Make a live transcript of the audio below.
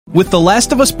With The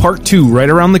Last of Us Part 2 right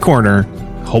around the corner,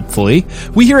 hopefully,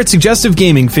 we here at Suggestive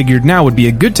Gaming figured now would be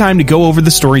a good time to go over the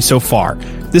story so far.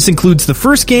 This includes the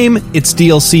first game, its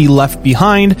DLC Left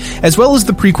Behind, as well as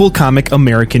the prequel comic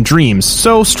American Dreams,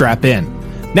 so strap in.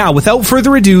 Now, without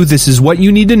further ado, this is what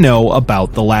you need to know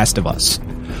about The Last of Us.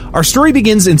 Our story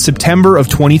begins in September of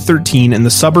 2013 in the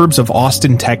suburbs of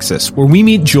Austin, Texas, where we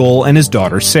meet Joel and his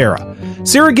daughter Sarah.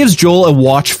 Sarah gives Joel a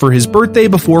watch for his birthday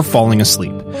before falling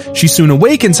asleep. She soon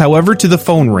awakens, however, to the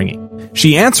phone ringing.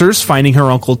 She answers, finding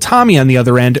her uncle Tommy on the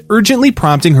other end, urgently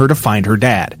prompting her to find her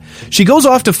dad. She goes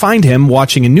off to find him,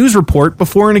 watching a news report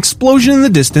before an explosion in the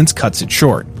distance cuts it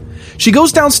short. She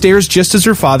goes downstairs just as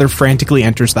her father frantically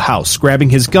enters the house, grabbing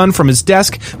his gun from his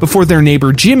desk before their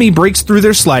neighbor Jimmy breaks through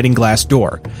their sliding glass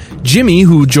door. Jimmy,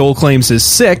 who Joel claims is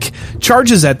sick,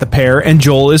 charges at the pair and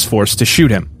Joel is forced to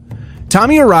shoot him.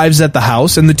 Tommy arrives at the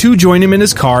house and the two join him in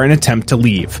his car and attempt to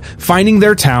leave, finding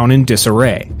their town in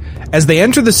disarray. As they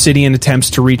enter the city and attempts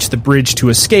to reach the bridge to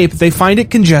escape, they find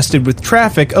it congested with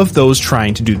traffic of those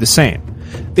trying to do the same.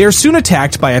 They are soon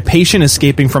attacked by a patient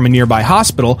escaping from a nearby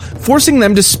hospital, forcing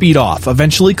them to speed off,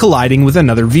 eventually colliding with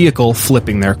another vehicle,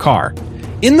 flipping their car.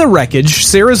 In the wreckage,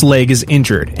 Sarah's leg is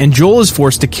injured, and Joel is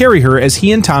forced to carry her as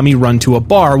he and Tommy run to a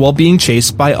bar while being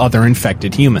chased by other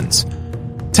infected humans.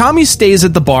 Tommy stays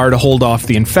at the bar to hold off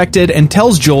the infected and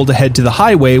tells Joel to head to the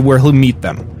highway where he'll meet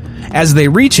them. As they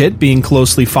reach it, being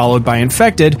closely followed by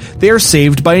infected, they are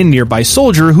saved by a nearby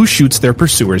soldier who shoots their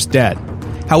pursuers dead.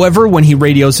 However, when he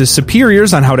radios his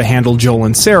superiors on how to handle Joel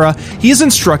and Sarah, he is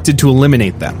instructed to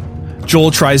eliminate them. Joel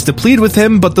tries to plead with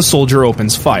him, but the soldier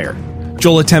opens fire.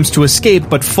 Joel attempts to escape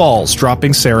but falls,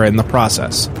 dropping Sarah in the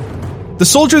process. The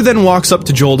soldier then walks up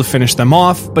to Joel to finish them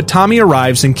off, but Tommy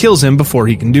arrives and kills him before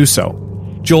he can do so.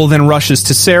 Joel then rushes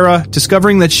to Sarah,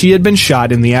 discovering that she had been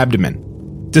shot in the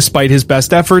abdomen. Despite his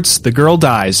best efforts, the girl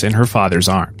dies in her father's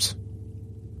arms.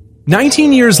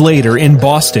 19 years later, in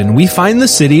Boston, we find the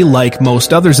city, like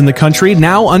most others in the country,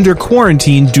 now under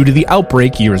quarantine due to the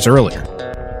outbreak years earlier.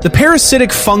 The parasitic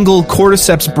fungal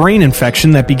cordyceps brain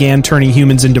infection that began turning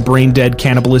humans into brain-dead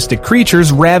cannibalistic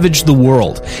creatures ravaged the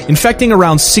world, infecting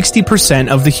around 60%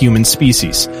 of the human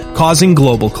species, causing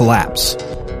global collapse.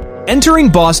 Entering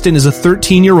Boston is a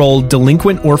 13-year-old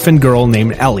delinquent orphan girl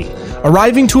named Ellie,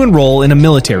 arriving to enroll in a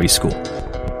military school.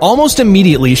 Almost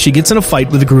immediately, she gets in a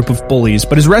fight with a group of bullies,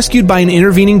 but is rescued by an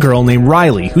intervening girl named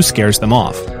Riley, who scares them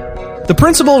off. The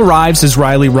principal arrives as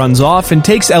Riley runs off and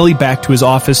takes Ellie back to his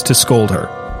office to scold her.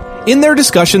 In their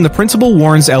discussion, the principal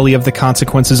warns Ellie of the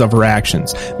consequences of her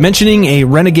actions, mentioning a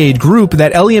renegade group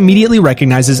that Ellie immediately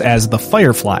recognizes as the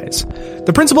Fireflies.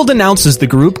 The principal denounces the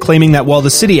group, claiming that while the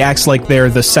city acts like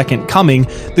they're the second coming,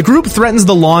 the group threatens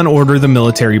the law and order the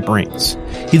military brings.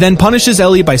 He then punishes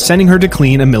Ellie by sending her to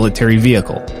clean a military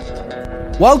vehicle.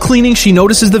 While cleaning, she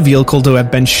notices the vehicle to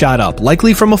have been shot up,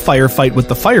 likely from a firefight with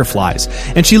the Fireflies,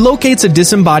 and she locates a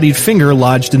disembodied finger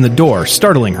lodged in the door,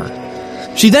 startling her.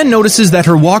 She then notices that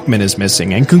her Walkman is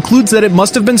missing and concludes that it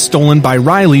must have been stolen by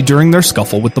Riley during their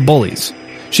scuffle with the bullies.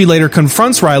 She later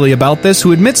confronts Riley about this,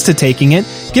 who admits to taking it,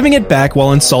 giving it back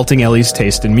while insulting Ellie's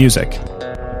taste in music.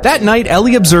 That night,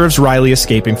 Ellie observes Riley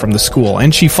escaping from the school,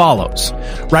 and she follows.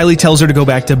 Riley tells her to go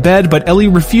back to bed, but Ellie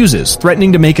refuses,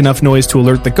 threatening to make enough noise to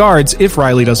alert the guards if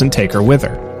Riley doesn't take her with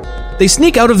her. They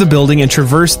sneak out of the building and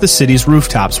traverse the city's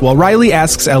rooftops while Riley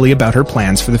asks Ellie about her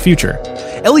plans for the future.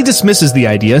 Ellie dismisses the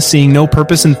idea, seeing no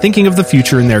purpose in thinking of the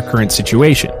future in their current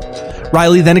situation.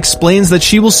 Riley then explains that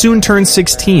she will soon turn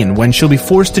 16 when she'll be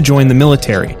forced to join the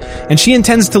military, and she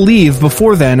intends to leave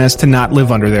before then as to not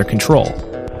live under their control.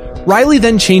 Riley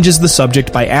then changes the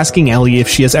subject by asking Ellie if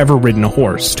she has ever ridden a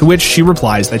horse, to which she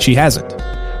replies that she hasn't.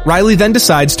 Riley then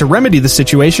decides to remedy the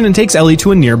situation and takes Ellie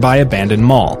to a nearby abandoned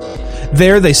mall.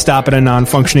 There, they stop at a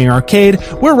non-functioning arcade,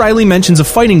 where Riley mentions a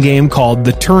fighting game called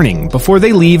The Turning, before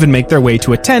they leave and make their way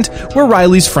to a tent where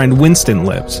Riley's friend Winston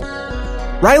lives.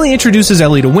 Riley introduces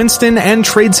Ellie to Winston and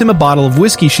trades him a bottle of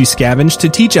whiskey she scavenged to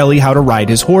teach Ellie how to ride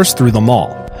his horse through the mall.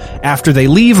 After they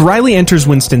leave, Riley enters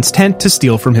Winston's tent to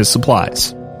steal from his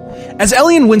supplies. As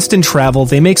Ellie and Winston travel,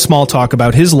 they make small talk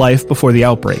about his life before the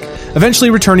outbreak, eventually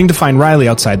returning to find Riley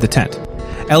outside the tent.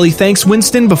 Ellie thanks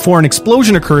Winston before an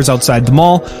explosion occurs outside the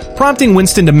mall, prompting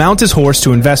Winston to mount his horse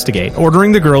to investigate,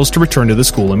 ordering the girls to return to the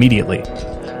school immediately.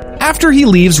 After he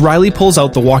leaves, Riley pulls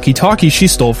out the walkie-talkie she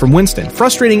stole from Winston,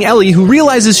 frustrating Ellie, who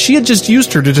realizes she had just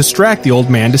used her to distract the old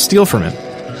man to steal from him.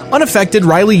 Unaffected,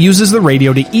 Riley uses the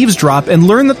radio to eavesdrop and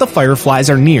learn that the Fireflies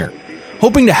are near.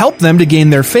 Hoping to help them to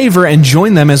gain their favor and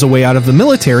join them as a way out of the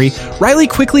military, Riley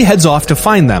quickly heads off to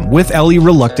find them, with Ellie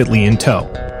reluctantly in tow.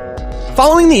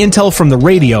 Following the intel from the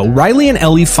radio, Riley and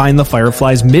Ellie find the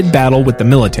Fireflies mid-battle with the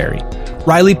military.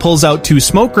 Riley pulls out 2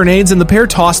 smoke grenades and the pair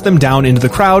toss them down into the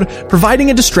crowd, providing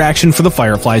a distraction for the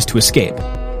Fireflies to escape.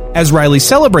 As Riley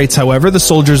celebrates, however, the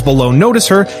soldiers below notice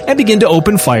her and begin to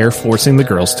open fire, forcing the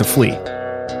girls to flee.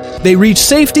 They reach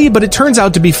safety, but it turns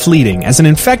out to be fleeting as an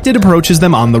infected approaches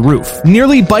them on the roof,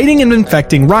 nearly biting and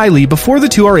infecting Riley before the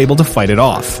two are able to fight it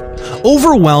off.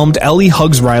 Overwhelmed, Ellie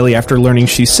hugs Riley after learning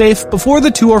she's safe before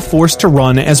the two are forced to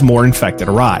run as more infected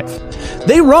arrive.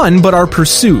 They run but are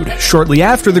pursued. Shortly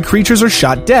after, the creatures are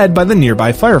shot dead by the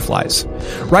nearby Fireflies.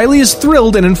 Riley is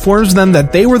thrilled and informs them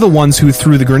that they were the ones who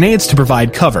threw the grenades to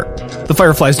provide cover. The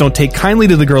Fireflies don't take kindly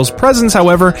to the girls' presence,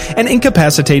 however, and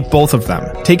incapacitate both of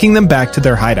them, taking them back to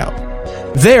their hideout.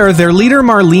 There, their leader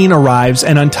Marlene arrives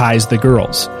and unties the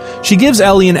girls. She gives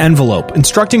Ellie an envelope,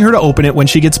 instructing her to open it when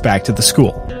she gets back to the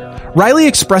school. Riley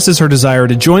expresses her desire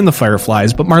to join the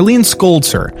Fireflies, but Marlene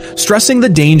scolds her, stressing the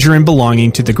danger in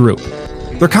belonging to the group.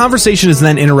 Their conversation is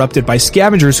then interrupted by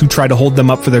scavengers who try to hold them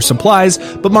up for their supplies,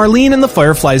 but Marlene and the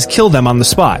Fireflies kill them on the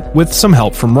spot, with some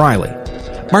help from Riley.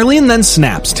 Marlene then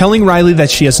snaps, telling Riley that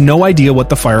she has no idea what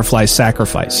the Fireflies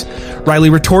sacrifice. Riley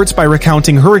retorts by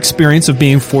recounting her experience of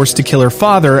being forced to kill her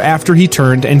father after he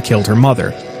turned and killed her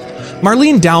mother.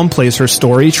 Marlene downplays her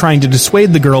story, trying to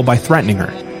dissuade the girl by threatening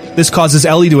her. This causes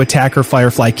Ellie to attack her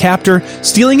Firefly captor,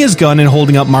 stealing his gun and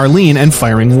holding up Marlene and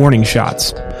firing warning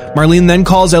shots. Marlene then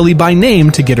calls Ellie by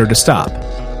name to get her to stop.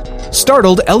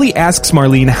 Startled, Ellie asks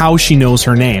Marlene how she knows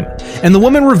her name, and the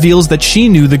woman reveals that she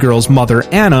knew the girl's mother,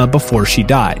 Anna, before she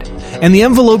died, and the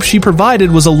envelope she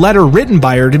provided was a letter written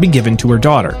by her to be given to her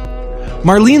daughter.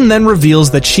 Marlene then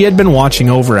reveals that she had been watching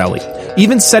over Ellie,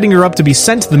 even setting her up to be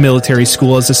sent to the military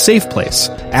school as a safe place,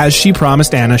 as she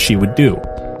promised Anna she would do.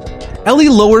 Ellie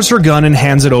lowers her gun and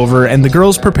hands it over, and the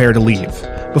girls prepare to leave.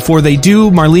 Before they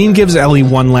do, Marlene gives Ellie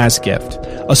one last gift,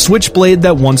 a switchblade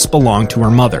that once belonged to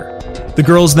her mother. The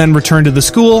girls then return to the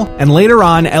school, and later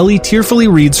on, Ellie tearfully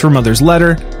reads her mother's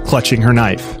letter, clutching her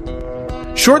knife.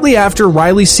 Shortly after,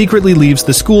 Riley secretly leaves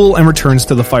the school and returns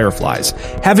to the Fireflies.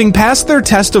 Having passed their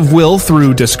test of will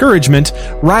through discouragement,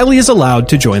 Riley is allowed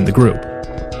to join the group.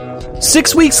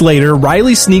 6 weeks later,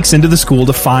 Riley sneaks into the school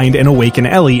to find and awaken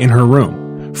Ellie in her room.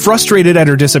 Frustrated at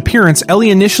her disappearance, Ellie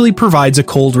initially provides a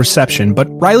cold reception, but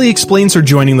Riley explains her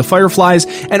joining the Fireflies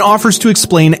and offers to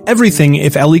explain everything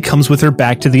if Ellie comes with her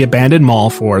back to the abandoned mall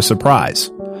for a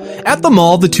surprise. At the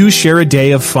mall, the two share a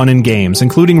day of fun and games,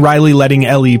 including Riley letting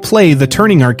Ellie play the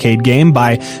Turning arcade game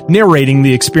by narrating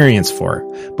the experience for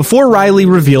her, before Riley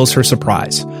reveals her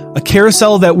surprise, a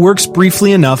carousel that works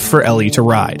briefly enough for Ellie to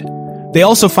ride. They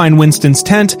also find Winston's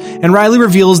tent, and Riley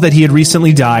reveals that he had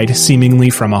recently died, seemingly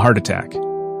from a heart attack.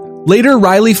 Later,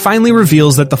 Riley finally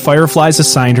reveals that the Fireflies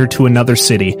assigned her to another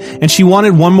city, and she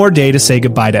wanted one more day to say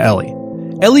goodbye to Ellie.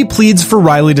 Ellie pleads for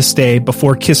Riley to stay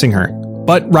before kissing her,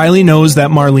 but Riley knows that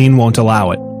Marlene won't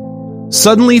allow it.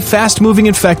 Suddenly, fast-moving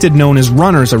infected known as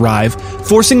runners arrive,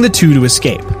 forcing the two to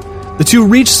escape. The two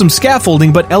reach some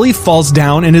scaffolding, but Ellie falls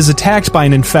down and is attacked by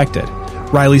an infected.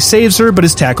 Riley saves her, but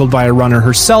is tackled by a runner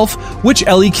herself, which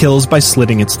Ellie kills by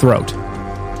slitting its throat.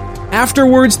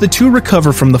 Afterwards, the two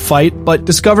recover from the fight, but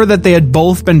discover that they had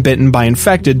both been bitten by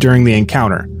infected during the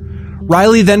encounter.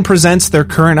 Riley then presents their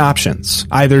current options,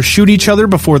 either shoot each other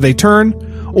before they turn,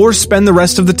 or spend the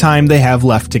rest of the time they have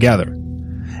left together.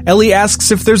 Ellie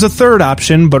asks if there's a third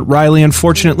option, but Riley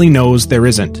unfortunately knows there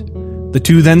isn't. The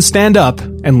two then stand up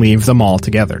and leave them all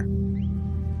together.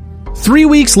 3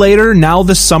 weeks later, now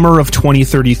the summer of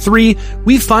 2033,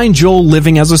 we find Joel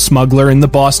living as a smuggler in the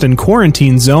Boston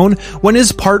quarantine zone when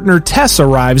his partner Tess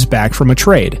arrives back from a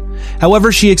trade.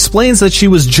 However, she explains that she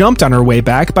was jumped on her way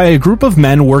back by a group of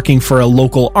men working for a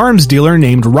local arms dealer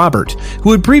named Robert,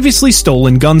 who had previously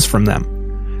stolen guns from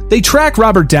them. They track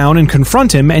Robert down and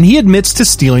confront him, and he admits to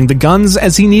stealing the guns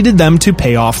as he needed them to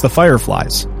pay off the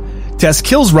Fireflies. Tess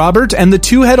kills Robert, and the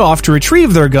two head off to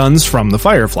retrieve their guns from the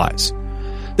Fireflies.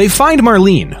 They find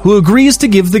Marlene, who agrees to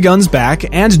give the guns back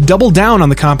and double down on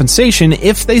the compensation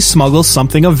if they smuggle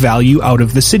something of value out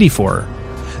of the city for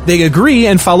her. They agree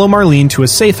and follow Marlene to a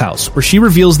safe house, where she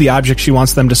reveals the object she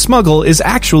wants them to smuggle is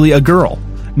actually a girl,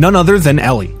 none other than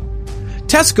Ellie.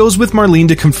 Tess goes with Marlene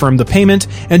to confirm the payment,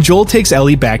 and Joel takes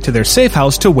Ellie back to their safe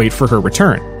house to wait for her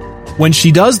return. When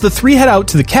she does, the three head out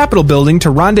to the Capitol building to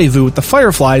rendezvous with the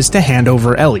Fireflies to hand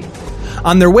over Ellie.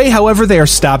 On their way, however, they are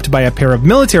stopped by a pair of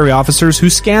military officers who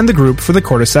scan the group for the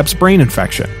cordyceps brain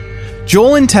infection.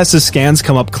 Joel and Tess's scans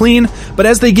come up clean, but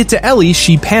as they get to Ellie,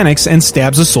 she panics and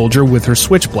stabs a soldier with her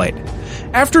switchblade.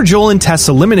 After Joel and Tess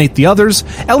eliminate the others,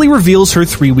 Ellie reveals her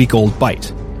 3-week-old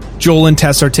bite. Joel and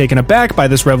Tess are taken aback by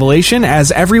this revelation,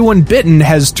 as everyone bitten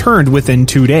has turned within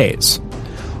 2 days.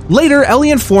 Later,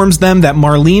 Ellie informs them that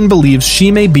Marlene believes she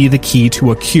may be the key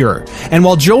to a cure, and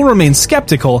while Joel remains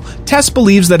skeptical, Tess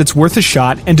believes that it's worth a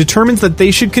shot and determines that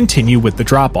they should continue with the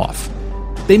drop-off.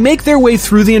 They make their way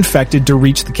through the infected to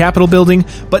reach the Capitol building,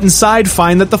 but inside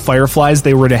find that the Fireflies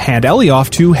they were to hand Ellie off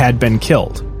to had been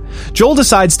killed. Joel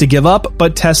decides to give up,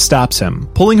 but Tess stops him,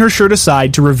 pulling her shirt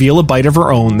aside to reveal a bite of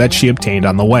her own that she obtained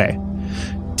on the way.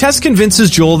 Tess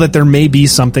convinces Joel that there may be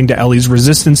something to Ellie's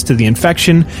resistance to the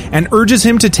infection, and urges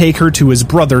him to take her to his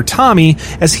brother Tommy,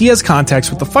 as he has contacts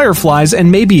with the Fireflies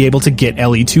and may be able to get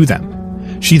Ellie to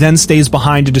them. She then stays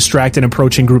behind to distract an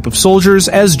approaching group of soldiers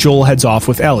as Joel heads off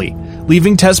with Ellie,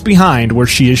 leaving Tess behind where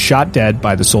she is shot dead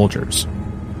by the soldiers.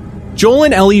 Joel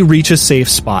and Ellie reach a safe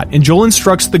spot, and Joel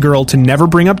instructs the girl to never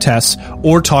bring up Tess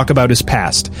or talk about his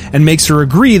past, and makes her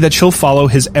agree that she'll follow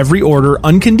his every order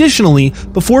unconditionally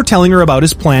before telling her about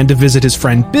his plan to visit his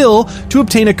friend Bill to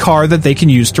obtain a car that they can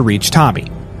use to reach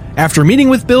Tommy. After meeting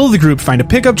with Bill, the group find a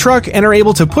pickup truck and are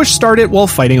able to push start it while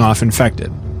fighting off infected.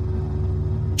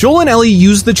 Joel and Ellie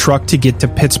use the truck to get to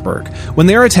Pittsburgh, when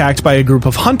they are attacked by a group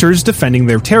of hunters defending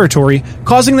their territory,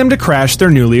 causing them to crash their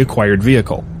newly acquired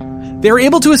vehicle. They are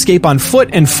able to escape on foot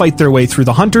and fight their way through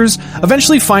the hunters,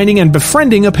 eventually finding and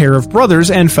befriending a pair of brothers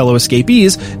and fellow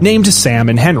escapees named Sam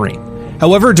and Henry.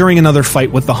 However, during another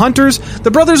fight with the hunters,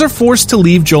 the brothers are forced to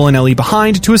leave Joel and Ellie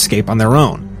behind to escape on their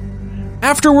own.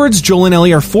 Afterwards, Joel and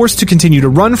Ellie are forced to continue to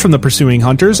run from the pursuing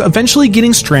hunters, eventually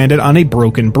getting stranded on a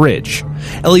broken bridge.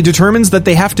 Ellie determines that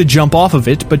they have to jump off of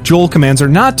it, but Joel commands her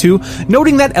not to,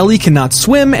 noting that Ellie cannot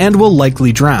swim and will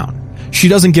likely drown. She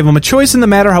doesn't give him a choice in the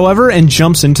matter, however, and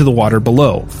jumps into the water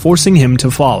below, forcing him to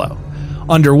follow.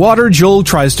 Underwater, Joel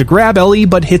tries to grab Ellie,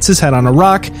 but hits his head on a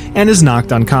rock and is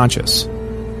knocked unconscious.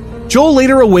 Joel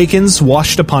later awakens,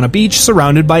 washed upon a beach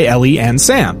surrounded by Ellie and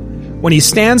Sam. When he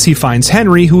stands, he finds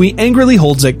Henry, who he angrily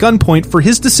holds at gunpoint for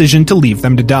his decision to leave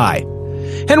them to die.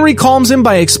 Henry calms him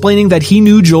by explaining that he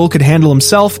knew Joel could handle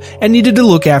himself and needed to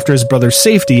look after his brother's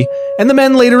safety, and the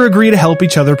men later agree to help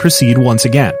each other proceed once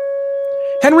again.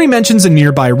 Henry mentions a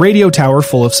nearby radio tower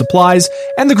full of supplies,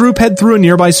 and the group head through a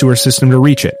nearby sewer system to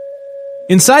reach it.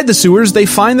 Inside the sewers, they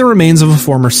find the remains of a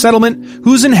former settlement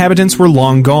whose inhabitants were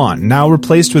long gone, now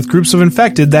replaced with groups of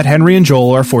infected that Henry and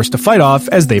Joel are forced to fight off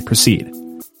as they proceed.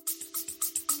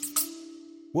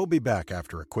 We'll be back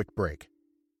after a quick break.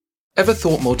 Ever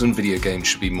thought modern video games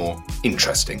should be more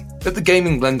interesting? At the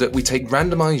Gaming Blender, we take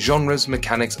randomized genres,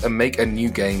 mechanics, and make a new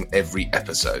game every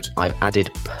episode. I've added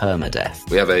permadeath.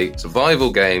 We have a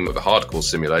survival game of a hardcore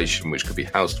simulation, which could be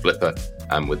House Flipper,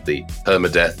 and with the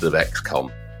permadeath of XCOM.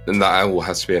 And that all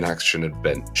has to be an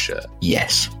action-adventure.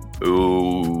 Yes.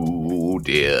 Ooh,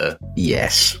 dear.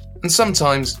 Yes. And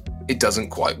sometimes it doesn't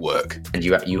quite work. And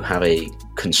you have a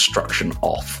construction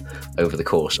off over the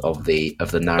course of the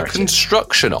narrative. A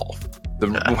construction off.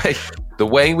 The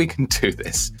way we can do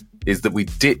this is that we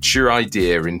ditch your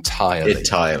idea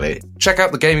entirely. Check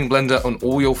out the Gaming Blender on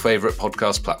all your favourite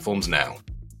podcast platforms now.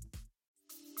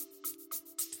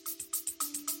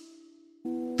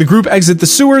 The group exit the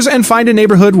sewers and find a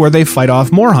neighborhood where they fight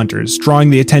off more hunters,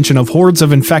 drawing the attention of hordes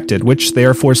of infected, which they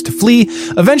are forced to flee,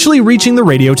 eventually reaching the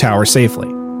radio tower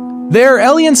safely. There,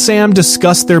 Ellie and Sam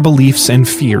discuss their beliefs and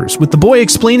fears, with the boy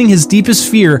explaining his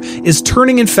deepest fear is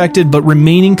turning infected but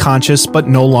remaining conscious but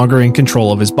no longer in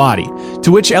control of his body,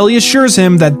 to which Ellie assures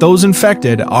him that those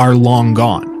infected are long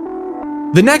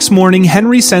gone. The next morning,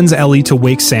 Henry sends Ellie to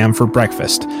wake Sam for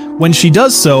breakfast. When she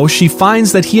does so, she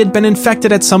finds that he had been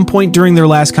infected at some point during their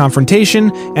last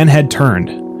confrontation and had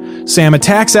turned. Sam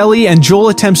attacks Ellie and Joel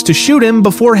attempts to shoot him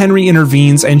before Henry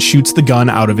intervenes and shoots the gun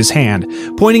out of his hand,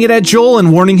 pointing it at Joel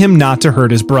and warning him not to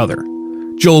hurt his brother.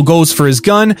 Joel goes for his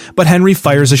gun, but Henry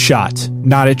fires a shot,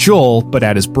 not at Joel, but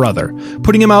at his brother,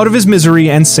 putting him out of his misery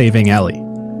and saving Ellie.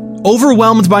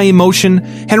 Overwhelmed by emotion,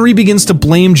 Henry begins to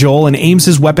blame Joel and aims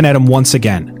his weapon at him once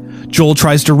again. Joel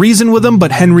tries to reason with him,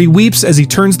 but Henry weeps as he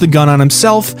turns the gun on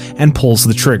himself and pulls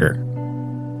the trigger.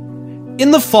 In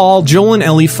the fall, Joel and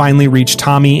Ellie finally reach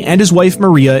Tommy and his wife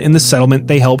Maria in the settlement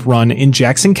they help run in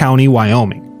Jackson County,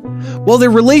 Wyoming. While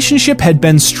their relationship had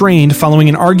been strained following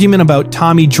an argument about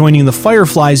Tommy joining the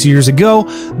Fireflies years ago,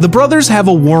 the brothers have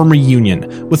a warm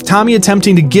reunion, with Tommy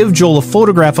attempting to give Joel a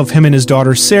photograph of him and his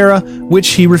daughter Sarah,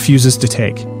 which he refuses to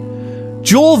take.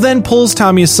 Joel then pulls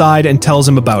Tommy aside and tells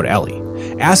him about Ellie,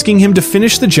 asking him to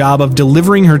finish the job of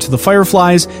delivering her to the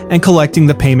Fireflies and collecting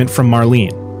the payment from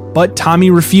Marlene. But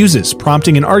Tommy refuses,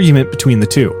 prompting an argument between the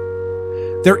two.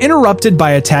 They're interrupted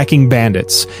by attacking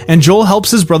bandits, and Joel helps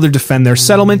his brother defend their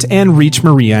settlement and reach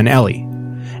Maria and Ellie.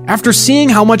 After seeing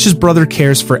how much his brother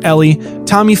cares for Ellie,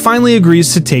 Tommy finally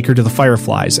agrees to take her to the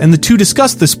Fireflies, and the two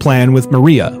discuss this plan with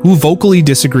Maria, who vocally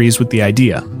disagrees with the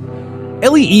idea.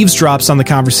 Ellie eavesdrops on the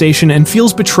conversation and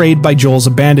feels betrayed by Joel's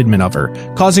abandonment of her,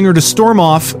 causing her to storm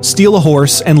off, steal a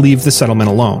horse, and leave the settlement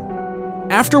alone.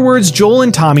 Afterwards, Joel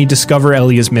and Tommy discover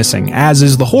Ellie is missing, as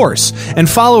is the horse, and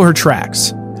follow her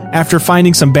tracks. After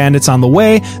finding some bandits on the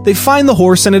way, they find the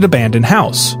horse in an abandoned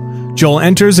house. Joel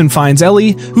enters and finds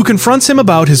Ellie, who confronts him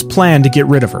about his plan to get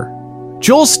rid of her.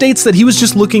 Joel states that he was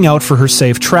just looking out for her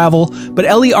safe travel, but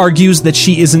Ellie argues that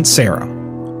she isn't Sarah.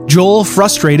 Joel,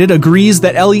 frustrated, agrees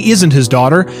that Ellie isn't his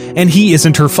daughter, and he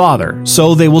isn't her father,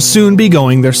 so they will soon be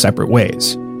going their separate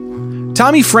ways.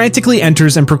 Tommy frantically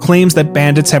enters and proclaims that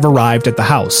bandits have arrived at the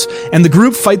house, and the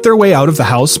group fight their way out of the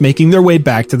house, making their way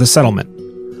back to the settlement.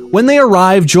 When they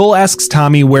arrive, Joel asks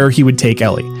Tommy where he would take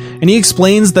Ellie, and he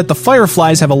explains that the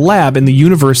Fireflies have a lab in the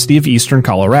University of Eastern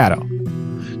Colorado.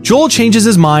 Joel changes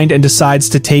his mind and decides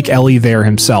to take Ellie there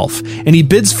himself, and he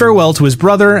bids farewell to his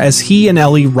brother as he and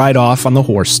Ellie ride off on the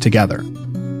horse together.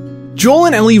 Joel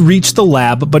and Ellie reach the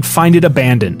lab but find it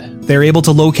abandoned. They're able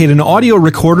to locate an audio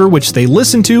recorder which they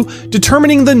listen to,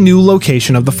 determining the new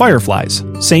location of the Fireflies,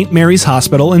 St. Mary's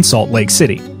Hospital in Salt Lake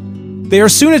City. They are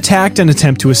soon attacked and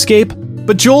attempt to escape,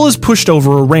 but Joel is pushed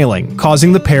over a railing,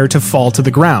 causing the pair to fall to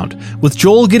the ground, with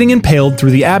Joel getting impaled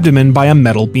through the abdomen by a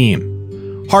metal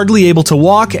beam. Hardly able to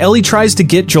walk, Ellie tries to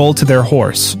get Joel to their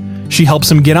horse. She helps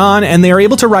him get on, and they are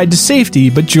able to ride to safety,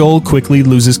 but Joel quickly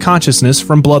loses consciousness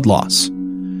from blood loss.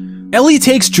 Ellie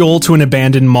takes Joel to an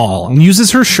abandoned mall and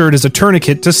uses her shirt as a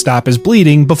tourniquet to stop his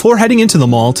bleeding before heading into the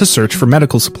mall to search for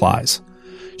medical supplies.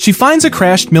 She finds a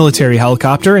crashed military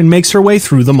helicopter and makes her way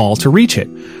through the mall to reach it,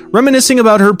 reminiscing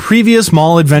about her previous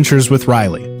mall adventures with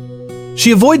Riley.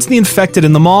 She avoids the infected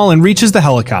in the mall and reaches the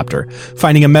helicopter,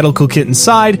 finding a medical kit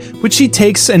inside, which she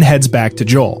takes and heads back to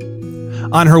Joel.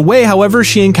 On her way, however,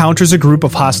 she encounters a group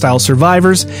of hostile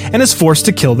survivors and is forced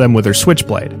to kill them with her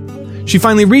switchblade. She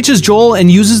finally reaches Joel and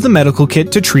uses the medical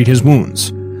kit to treat his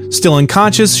wounds. Still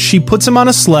unconscious, she puts him on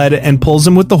a sled and pulls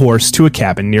him with the horse to a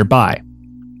cabin nearby.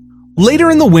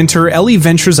 Later in the winter, Ellie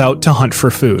ventures out to hunt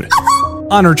for food.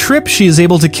 On her trip, she is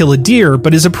able to kill a deer,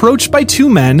 but is approached by two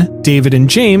men, David and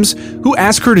James, who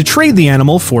ask her to trade the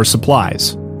animal for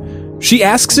supplies. She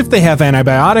asks if they have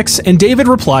antibiotics, and David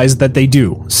replies that they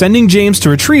do, sending James to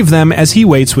retrieve them as he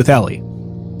waits with Ellie.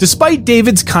 Despite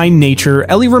David's kind nature,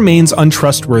 Ellie remains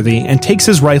untrustworthy and takes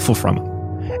his rifle from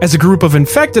him. As a group of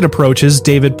infected approaches,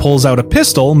 David pulls out a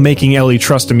pistol, making Ellie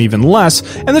trust him even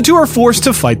less, and the two are forced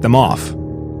to fight them off.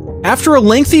 After a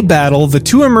lengthy battle, the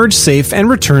two emerge safe and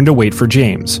return to wait for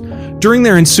James. During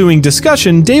their ensuing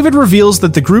discussion, David reveals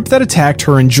that the group that attacked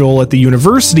her and Joel at the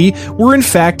university were in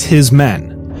fact his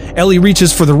men. Ellie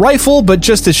reaches for the rifle, but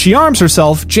just as she arms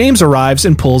herself, James arrives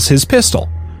and pulls his pistol.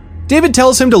 David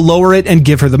tells him to lower it and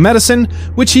give her the medicine,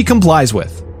 which he complies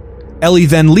with. Ellie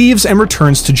then leaves and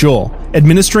returns to Joel,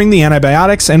 administering the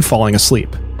antibiotics and falling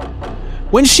asleep.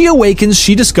 When she awakens,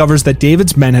 she discovers that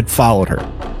David's men had followed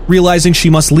her. Realizing she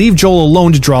must leave Joel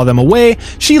alone to draw them away,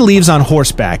 she leaves on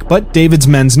horseback, but David's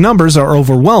men's numbers are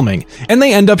overwhelming, and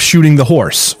they end up shooting the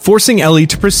horse, forcing Ellie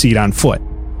to proceed on foot.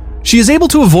 She is able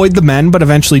to avoid the men, but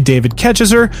eventually David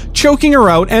catches her, choking her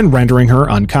out and rendering her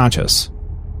unconscious.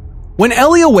 When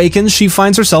Ellie awakens, she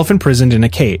finds herself imprisoned in a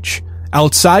cage.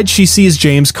 Outside, she sees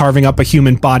James carving up a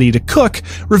human body to cook,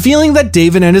 revealing that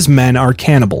David and his men are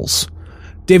cannibals.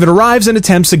 David arrives and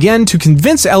attempts again to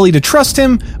convince Ellie to trust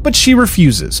him, but she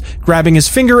refuses, grabbing his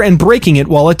finger and breaking it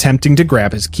while attempting to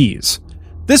grab his keys.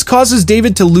 This causes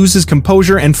David to lose his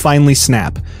composure and finally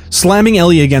snap, slamming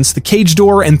Ellie against the cage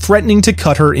door and threatening to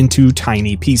cut her into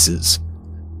tiny pieces.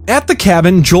 At the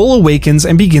cabin, Joel awakens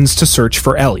and begins to search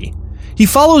for Ellie. He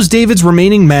follows David's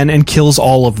remaining men and kills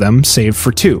all of them, save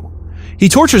for two. He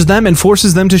tortures them and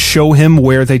forces them to show him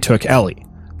where they took Ellie.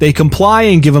 They comply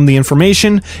and give him the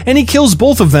information, and he kills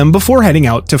both of them before heading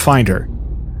out to find her.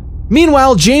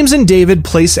 Meanwhile, James and David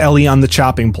place Ellie on the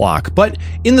chopping block, but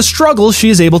in the struggle, she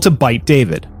is able to bite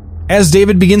David. As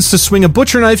David begins to swing a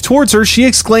butcher knife towards her, she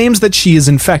exclaims that she is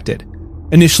infected.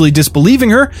 Initially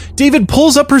disbelieving her, David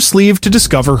pulls up her sleeve to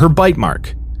discover her bite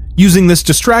mark. Using this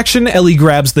distraction, Ellie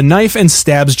grabs the knife and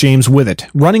stabs James with it,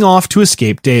 running off to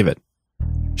escape David.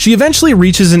 She eventually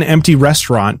reaches an empty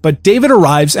restaurant, but David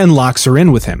arrives and locks her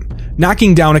in with him,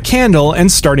 knocking down a candle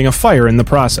and starting a fire in the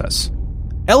process.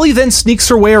 Ellie then sneaks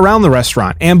her way around the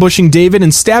restaurant, ambushing David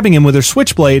and stabbing him with her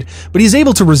switchblade, but he's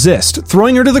able to resist,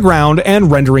 throwing her to the ground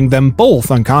and rendering them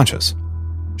both unconscious.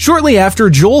 Shortly after,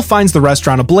 Joel finds the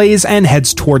restaurant ablaze and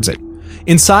heads towards it.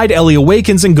 Inside, Ellie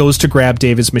awakens and goes to grab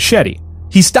David's machete.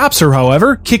 He stops her,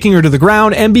 however, kicking her to the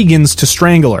ground and begins to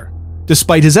strangle her.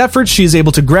 Despite his efforts, she is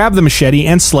able to grab the machete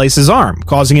and slice his arm,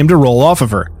 causing him to roll off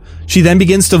of her. She then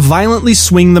begins to violently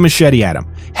swing the machete at him,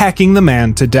 hacking the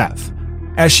man to death.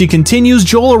 As she continues,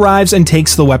 Joel arrives and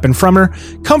takes the weapon from her,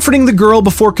 comforting the girl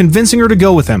before convincing her to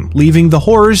go with him, leaving the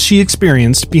horrors she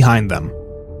experienced behind them.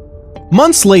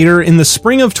 Months later, in the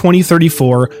spring of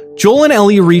 2034, Joel and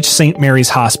Ellie reach St. Mary's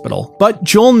Hospital, but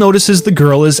Joel notices the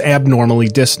girl is abnormally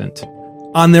distant.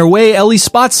 On their way, Ellie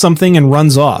spots something and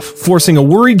runs off, forcing a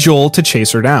worried Joel to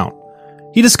chase her down.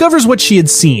 He discovers what she had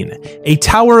seen, a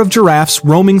tower of giraffes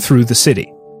roaming through the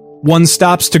city. One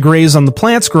stops to graze on the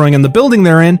plants growing in the building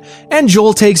they're in, and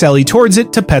Joel takes Ellie towards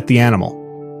it to pet the animal.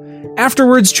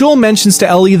 Afterwards, Joel mentions to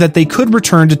Ellie that they could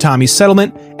return to Tommy's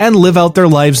settlement and live out their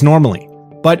lives normally,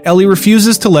 but Ellie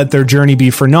refuses to let their journey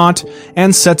be for naught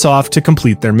and sets off to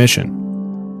complete their mission.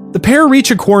 The pair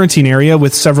reach a quarantine area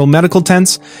with several medical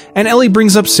tents, and Ellie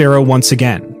brings up Sarah once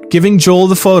again, giving Joel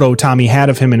the photo Tommy had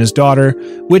of him and his daughter,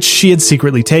 which she had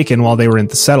secretly taken while they were in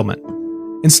the settlement.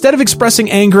 Instead of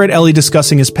expressing anger at Ellie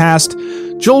discussing his past,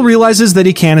 Joel realizes that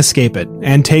he can't escape it,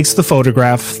 and takes the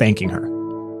photograph, thanking her.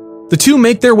 The two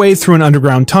make their way through an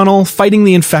underground tunnel, fighting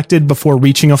the infected before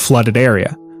reaching a flooded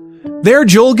area. There,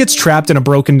 Joel gets trapped in a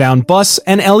broken-down bus,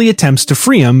 and Ellie attempts to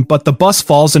free him, but the bus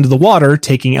falls into the water,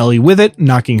 taking Ellie with it,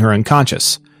 knocking her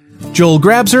unconscious. Joel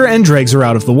grabs her and drags her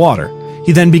out of the water.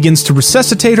 He then begins to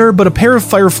resuscitate her, but a pair of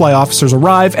Firefly officers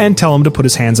arrive and tell him to put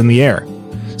his hands in the air.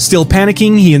 Still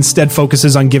panicking, he instead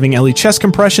focuses on giving Ellie chest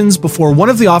compressions before one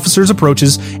of the officers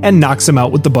approaches and knocks him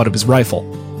out with the butt of his rifle.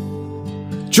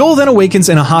 Joel then awakens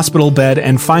in a hospital bed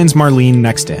and finds Marlene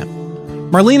next to him.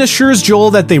 Marlene assures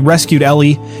Joel that they rescued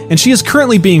Ellie, and she is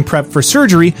currently being prepped for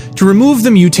surgery to remove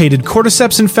the mutated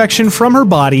cordyceps infection from her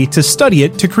body to study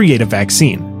it to create a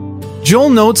vaccine. Joel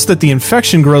notes that the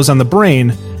infection grows on the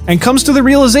brain and comes to the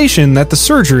realization that the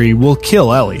surgery will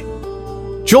kill Ellie.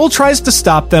 Joel tries to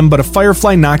stop them, but a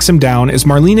Firefly knocks him down as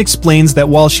Marlene explains that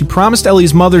while she promised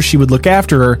Ellie's mother she would look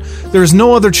after her, there is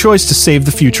no other choice to save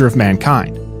the future of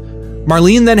mankind.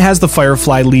 Marlene then has the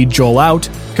Firefly lead Joel out,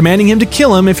 commanding him to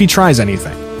kill him if he tries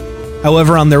anything.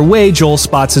 However, on their way, Joel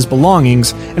spots his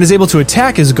belongings and is able to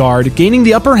attack his guard, gaining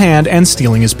the upper hand and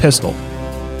stealing his pistol.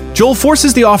 Joel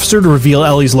forces the officer to reveal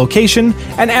Ellie's location,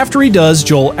 and after he does,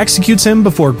 Joel executes him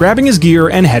before grabbing his gear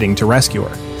and heading to rescue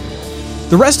her.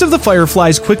 The rest of the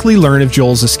Fireflies quickly learn of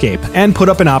Joel's escape and put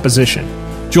up an opposition.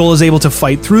 Joel is able to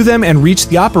fight through them and reach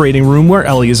the operating room where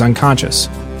Ellie is unconscious.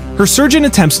 Her surgeon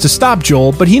attempts to stop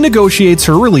Joel, but he negotiates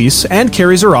her release and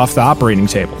carries her off the operating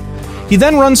table. He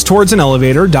then runs towards an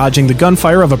elevator, dodging the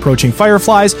gunfire of approaching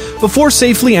Fireflies before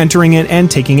safely entering it and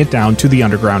taking it down to the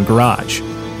underground garage.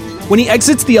 When he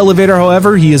exits the elevator,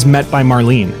 however, he is met by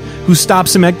Marlene, who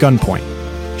stops him at gunpoint.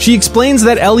 She explains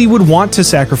that Ellie would want to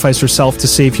sacrifice herself to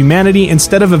save humanity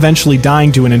instead of eventually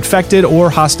dying to an infected or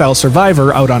hostile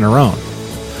survivor out on her own.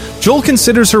 Joel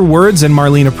considers her words and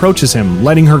Marlene approaches him,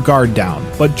 letting her guard down,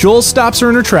 but Joel stops her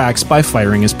in her tracks by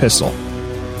firing his pistol.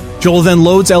 Joel then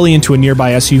loads Ellie into a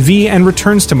nearby SUV and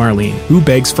returns to Marlene, who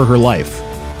begs for her life.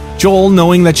 Joel,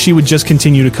 knowing that she would just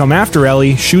continue to come after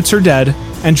Ellie, shoots her dead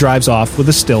and drives off with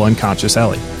a still unconscious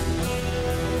Ellie.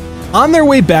 On their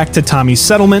way back to Tommy's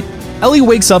settlement, Ellie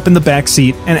wakes up in the back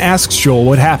seat and asks Joel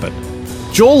what happened.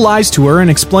 Joel lies to her and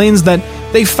explains that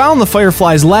they found the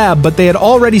Fireflies' lab, but they had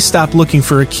already stopped looking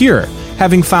for a cure,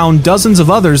 having found dozens of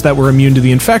others that were immune to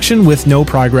the infection with no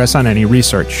progress on any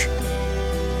research.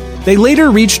 They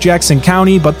later reach Jackson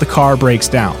County, but the car breaks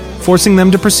down, forcing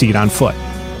them to proceed on foot.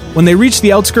 When they reach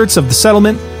the outskirts of the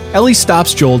settlement, Ellie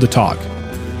stops Joel to talk.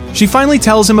 She finally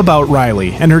tells him about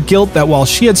Riley and her guilt that while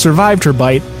she had survived her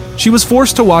bite, she was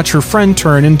forced to watch her friend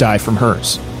turn and die from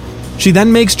hers. She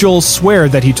then makes Joel swear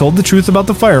that he told the truth about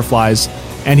the Fireflies,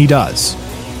 and he does.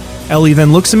 Ellie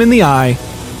then looks him in the eye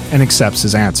and accepts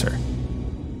his answer.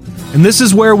 And this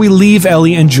is where we leave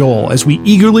Ellie and Joel as we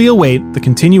eagerly await the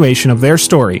continuation of their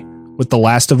story with The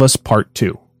Last of Us Part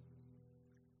 2.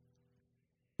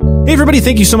 Hey everybody,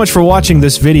 thank you so much for watching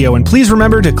this video, and please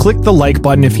remember to click the like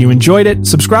button if you enjoyed it,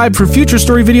 subscribe for future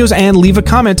story videos, and leave a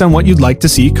comment on what you'd like to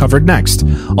see covered next.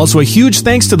 Also, a huge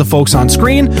thanks to the folks on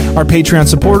screen, our Patreon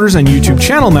supporters and YouTube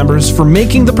channel members for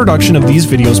making the production of these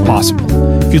videos possible.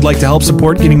 If you'd like to help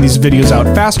support getting these videos out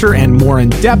faster and more in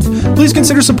depth, please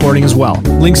consider supporting as well.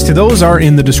 Links to those are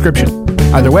in the description.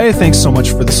 Either way, thanks so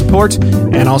much for the support,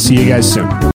 and I'll see you guys soon.